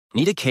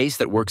Need a case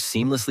that works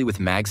seamlessly with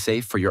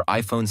MagSafe for your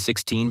iPhone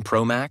 16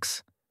 Pro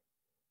Max?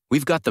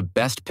 We've got the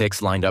best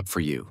picks lined up for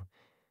you.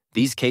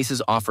 These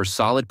cases offer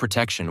solid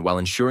protection while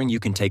ensuring you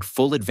can take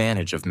full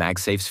advantage of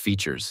MagSafe's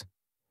features.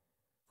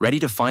 Ready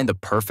to find the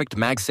perfect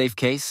MagSafe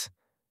case?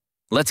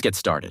 Let's get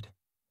started.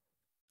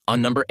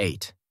 On number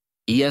 8,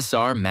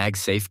 ESR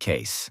MagSafe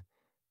Case.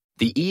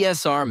 The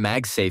ESR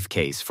MagSafe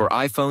case for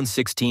iPhone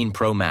 16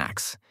 Pro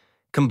Max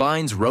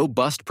combines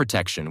robust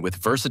protection with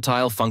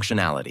versatile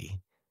functionality.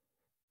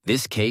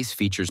 This case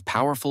features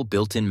powerful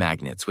built-in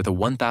magnets with a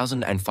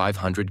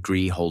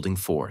 1,500-degree holding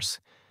force,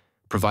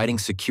 providing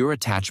secure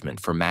attachment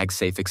for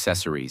MagSafe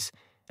accessories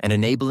and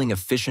enabling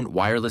efficient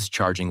wireless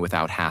charging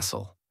without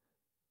hassle.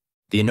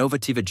 The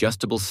innovative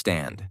adjustable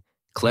stand,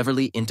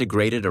 cleverly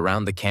integrated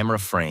around the camera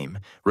frame,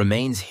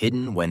 remains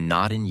hidden when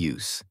not in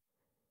use.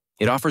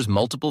 It offers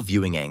multiple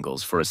viewing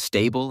angles for a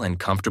stable and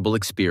comfortable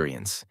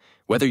experience,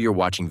 whether you're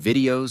watching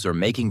videos or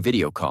making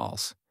video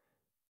calls.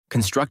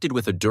 Constructed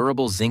with a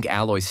durable zinc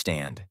alloy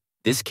stand,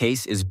 this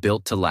case is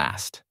built to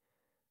last.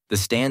 The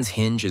stand's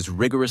hinge is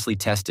rigorously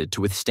tested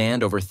to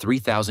withstand over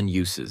 3,000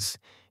 uses,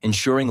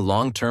 ensuring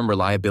long-term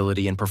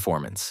reliability and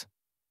performance.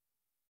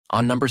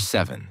 On number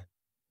 7,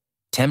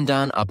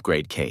 Temdan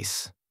Upgrade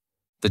Case.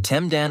 The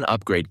Temdan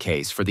Upgrade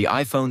Case for the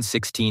iPhone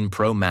 16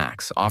 Pro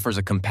Max offers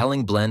a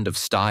compelling blend of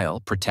style,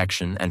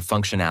 protection, and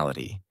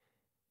functionality.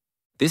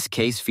 This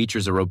case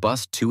features a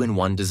robust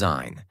 2-in-1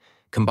 design,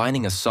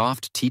 combining a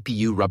soft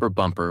TPU rubber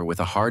bumper with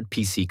a hard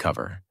PC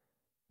cover.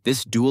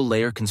 This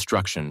dual-layer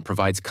construction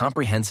provides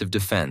comprehensive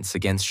defense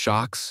against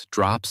shocks,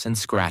 drops, and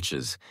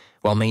scratches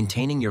while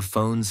maintaining your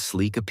phone's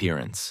sleek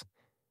appearance.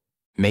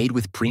 Made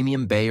with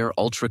premium Bayer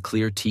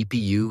ultra-clear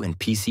TPU and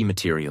PC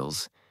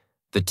materials,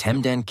 the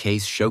Temdan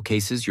case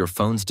showcases your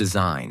phone's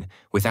design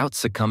without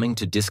succumbing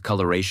to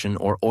discoloration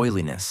or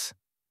oiliness.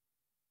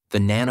 The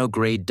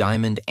nano-grade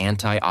diamond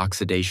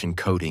anti-oxidation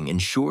coating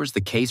ensures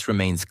the case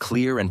remains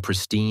clear and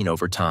pristine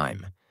over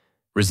time,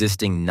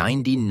 resisting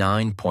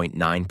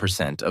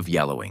 99.9% of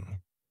yellowing.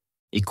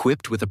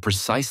 Equipped with a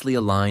precisely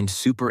aligned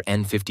Super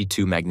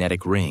N52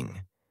 magnetic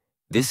ring,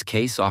 this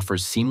case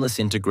offers seamless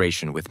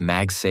integration with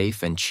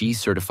MagSafe and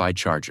Qi-certified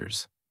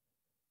chargers.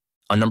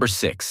 On number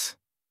 6,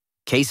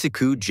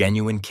 Caseku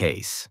Genuine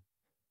Case.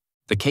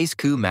 The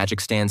Caseku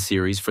Magic Stand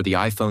series for the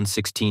iPhone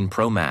 16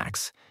 Pro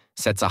Max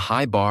sets a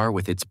high bar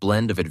with its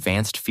blend of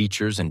advanced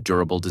features and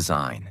durable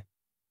design.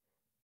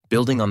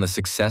 Building on the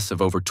success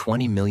of over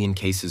 20 million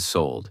cases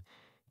sold,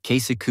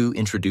 Caseku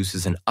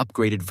introduces an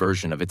upgraded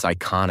version of its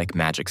iconic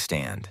Magic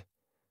Stand.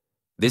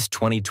 This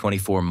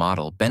 2024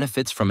 model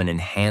benefits from an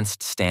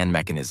enhanced stand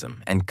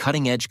mechanism and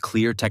cutting-edge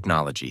clear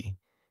technology,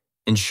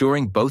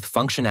 ensuring both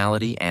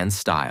functionality and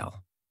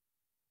style.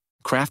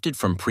 Crafted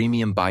from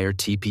premium Bayer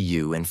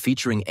TPU and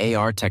featuring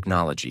AR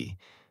technology,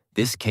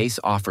 this case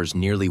offers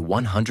nearly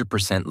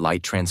 100%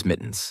 light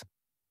transmittance.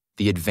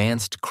 The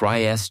advanced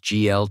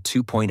Cry-S-GL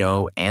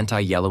 2.0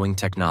 anti-yellowing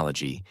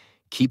technology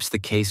keeps the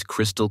case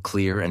crystal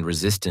clear and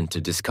resistant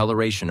to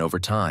discoloration over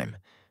time,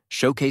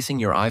 showcasing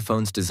your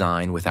iPhone's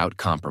design without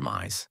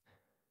compromise.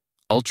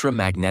 Ultra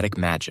Magnetic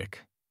Magic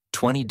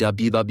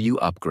 20WW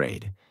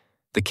Upgrade.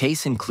 The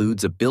case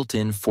includes a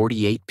built-in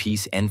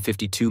 48-piece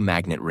N52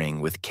 magnet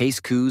ring with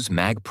Caseku's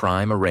Mag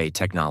Prime Array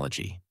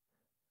technology.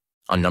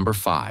 On number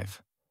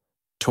 5,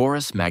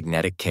 Taurus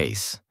Magnetic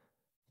Case.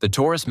 The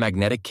Taurus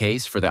Magnetic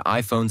Case for the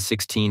iPhone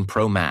 16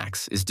 Pro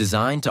Max is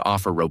designed to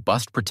offer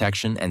robust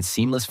protection and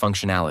seamless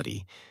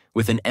functionality,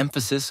 with an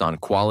emphasis on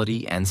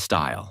quality and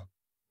style.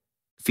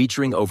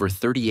 Featuring over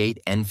 38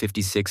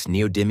 N56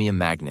 neodymium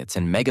magnets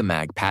and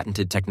MegaMag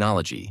patented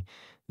technology,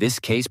 this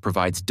case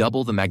provides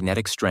double the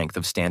magnetic strength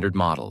of standard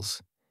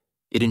models.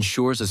 It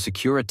ensures a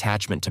secure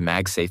attachment to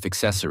MagSafe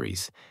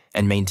accessories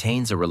and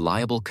maintains a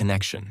reliable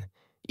connection,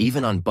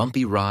 even on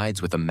bumpy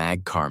rides with a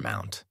Mag car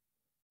mount.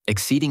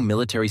 Exceeding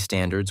military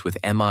standards with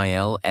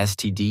MIL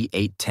STD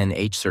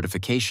 810H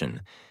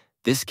certification,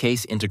 this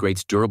case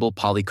integrates durable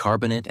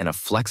polycarbonate and a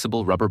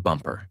flexible rubber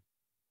bumper.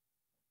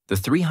 The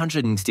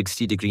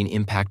 360-degree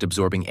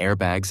impact-absorbing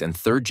airbags and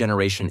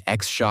third-generation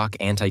X-Shock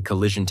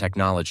anti-collision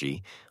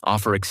technology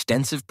offer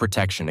extensive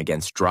protection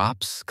against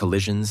drops,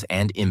 collisions,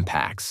 and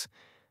impacts,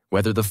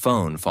 whether the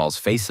phone falls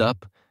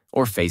face-up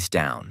or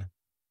face-down.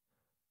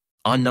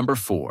 On number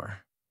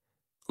 4,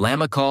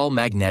 Lamicall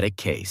Magnetic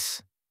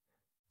Case.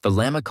 The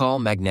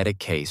Lamicall Magnetic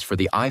Case for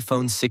the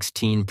iPhone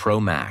 16 Pro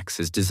Max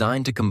is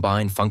designed to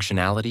combine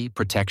functionality,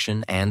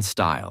 protection, and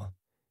style.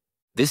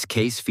 This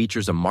case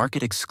features a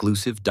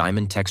market-exclusive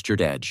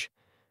diamond-textured edge,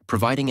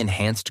 providing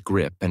enhanced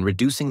grip and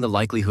reducing the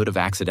likelihood of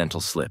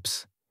accidental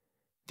slips.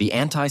 The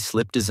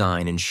anti-slip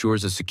design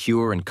ensures a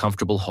secure and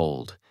comfortable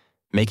hold,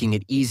 making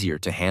it easier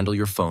to handle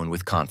your phone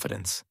with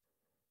confidence.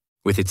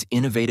 With its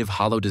innovative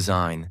hollow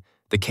design,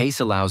 the case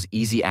allows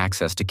easy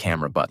access to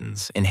camera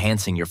buttons,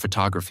 enhancing your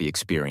photography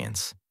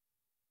experience.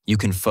 You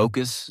can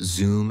focus,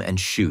 zoom, and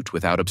shoot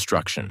without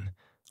obstruction,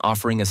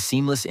 offering a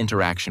seamless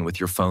interaction with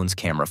your phone's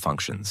camera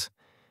functions.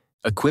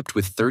 Equipped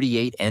with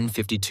 38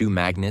 N52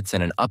 magnets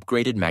and an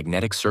upgraded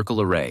magnetic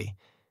circle array,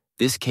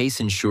 This case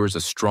ensures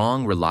a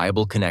strong,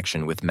 reliable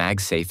connection with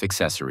MagSafe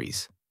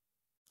accessories.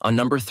 On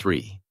number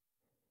 3,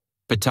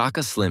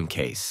 Pitaka Slim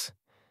Case.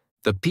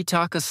 The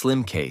Pitaka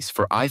Slim Case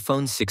for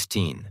iPhone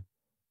 16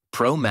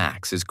 Pro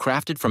Max is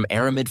crafted from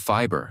aramid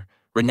fiber,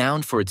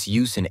 renowned for its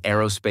use in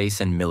aerospace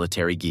and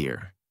military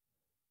gear.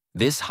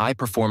 This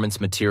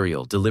high-performance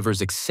material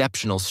delivers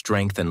exceptional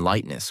strength and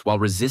lightness while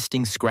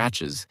resisting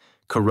scratches,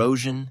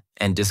 corrosion,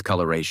 and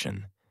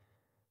discoloration.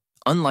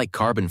 Unlike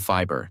carbon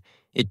fiber,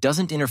 it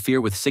doesn't interfere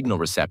with signal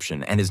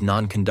reception and is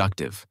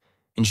non-conductive,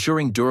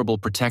 ensuring durable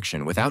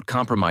protection without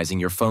compromising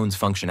your phone's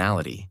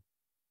functionality.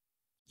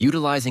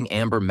 Utilizing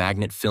amber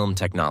magnet film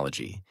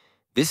technology,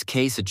 this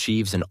case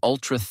achieves an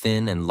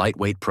ultra-thin and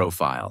lightweight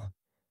profile,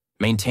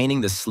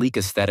 maintaining the sleek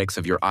aesthetics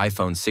of your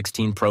iPhone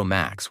 16 Pro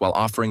Max while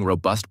offering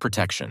robust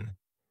protection.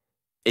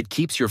 It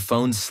keeps your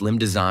phone's slim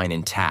design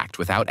intact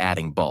without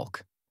adding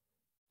bulk.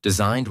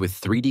 Designed with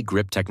 3D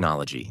grip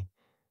technology,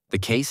 the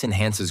case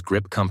enhances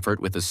grip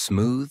comfort with a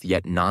smooth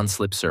yet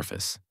non-slip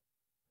surface.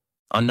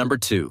 On number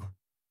 2,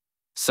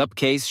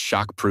 Supcase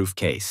Shockproof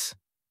Case.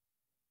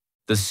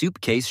 The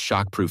Supcase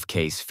Shockproof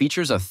Case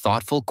features a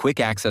thoughtful,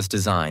 quick-access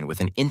design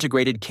with an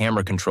integrated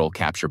camera control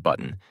capture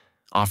button,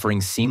 offering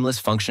seamless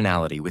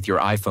functionality with your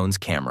iPhone's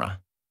camera.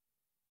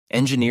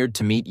 Engineered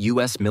to meet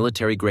U.S.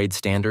 military-grade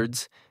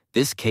standards,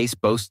 this case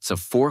boasts a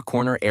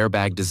 4-corner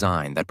airbag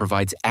design that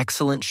provides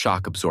excellent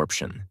shock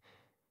absorption.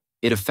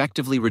 It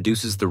effectively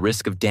reduces the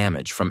risk of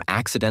damage from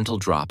accidental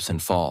drops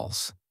and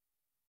falls.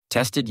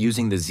 Tested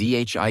using the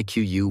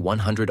ZHIQU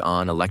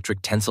 100-on electric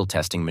tensile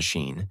testing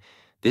machine,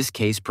 this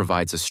case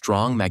provides a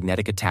strong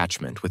magnetic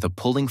attachment with a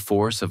pulling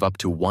force of up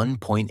to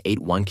 1.81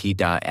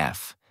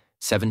 kDa-F,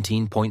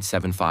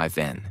 17.75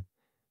 N.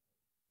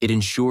 It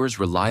ensures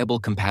reliable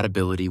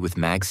compatibility with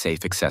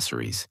MagSafe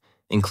accessories,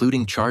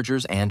 including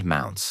chargers and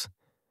mounts.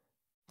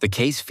 The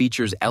case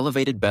features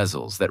elevated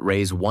bezels that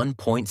raise 1.7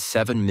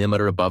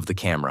 mm above the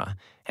camera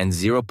and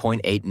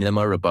 0.8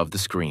 mm above the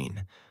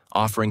screen,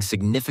 offering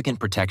significant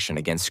protection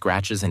against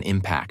scratches and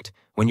impact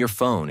when your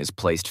phone is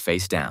placed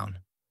face down.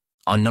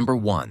 On number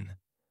 1,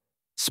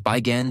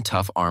 Spigen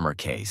Tough Armor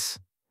Case.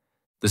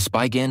 The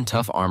Spigen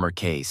Tough Armor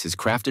Case is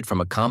crafted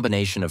from a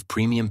combination of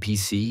premium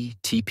PC,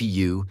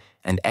 TPU,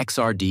 and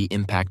XRD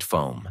impact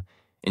foam,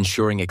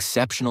 ensuring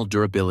exceptional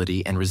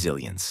durability and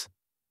resilience.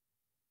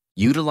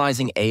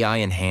 Utilizing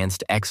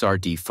AI-enhanced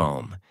XRD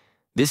foam,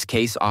 this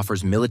case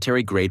offers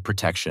military-grade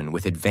protection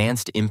with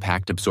advanced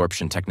impact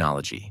absorption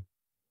technology.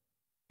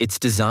 It's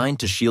designed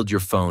to shield your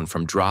phone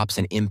from drops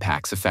and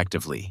impacts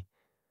effectively.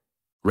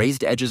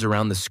 Raised edges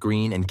around the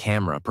screen and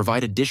camera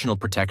provide additional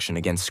protection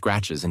against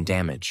scratches and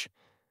damage,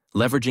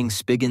 leveraging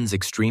Spigen's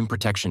extreme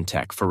protection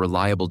tech for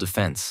reliable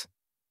defense.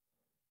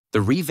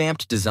 The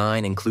revamped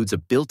design includes a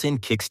built-in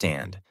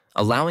kickstand,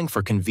 allowing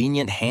for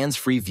convenient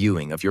hands-free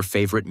viewing of your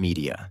favorite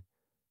media.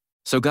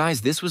 So guys,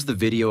 this was the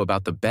video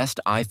about the best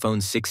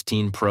iPhone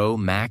 16 Pro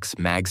Max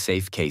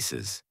Magsafe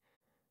cases.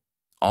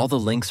 All the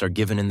links are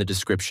given in the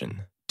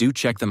description. Do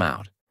check them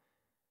out.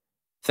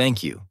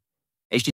 Thank you.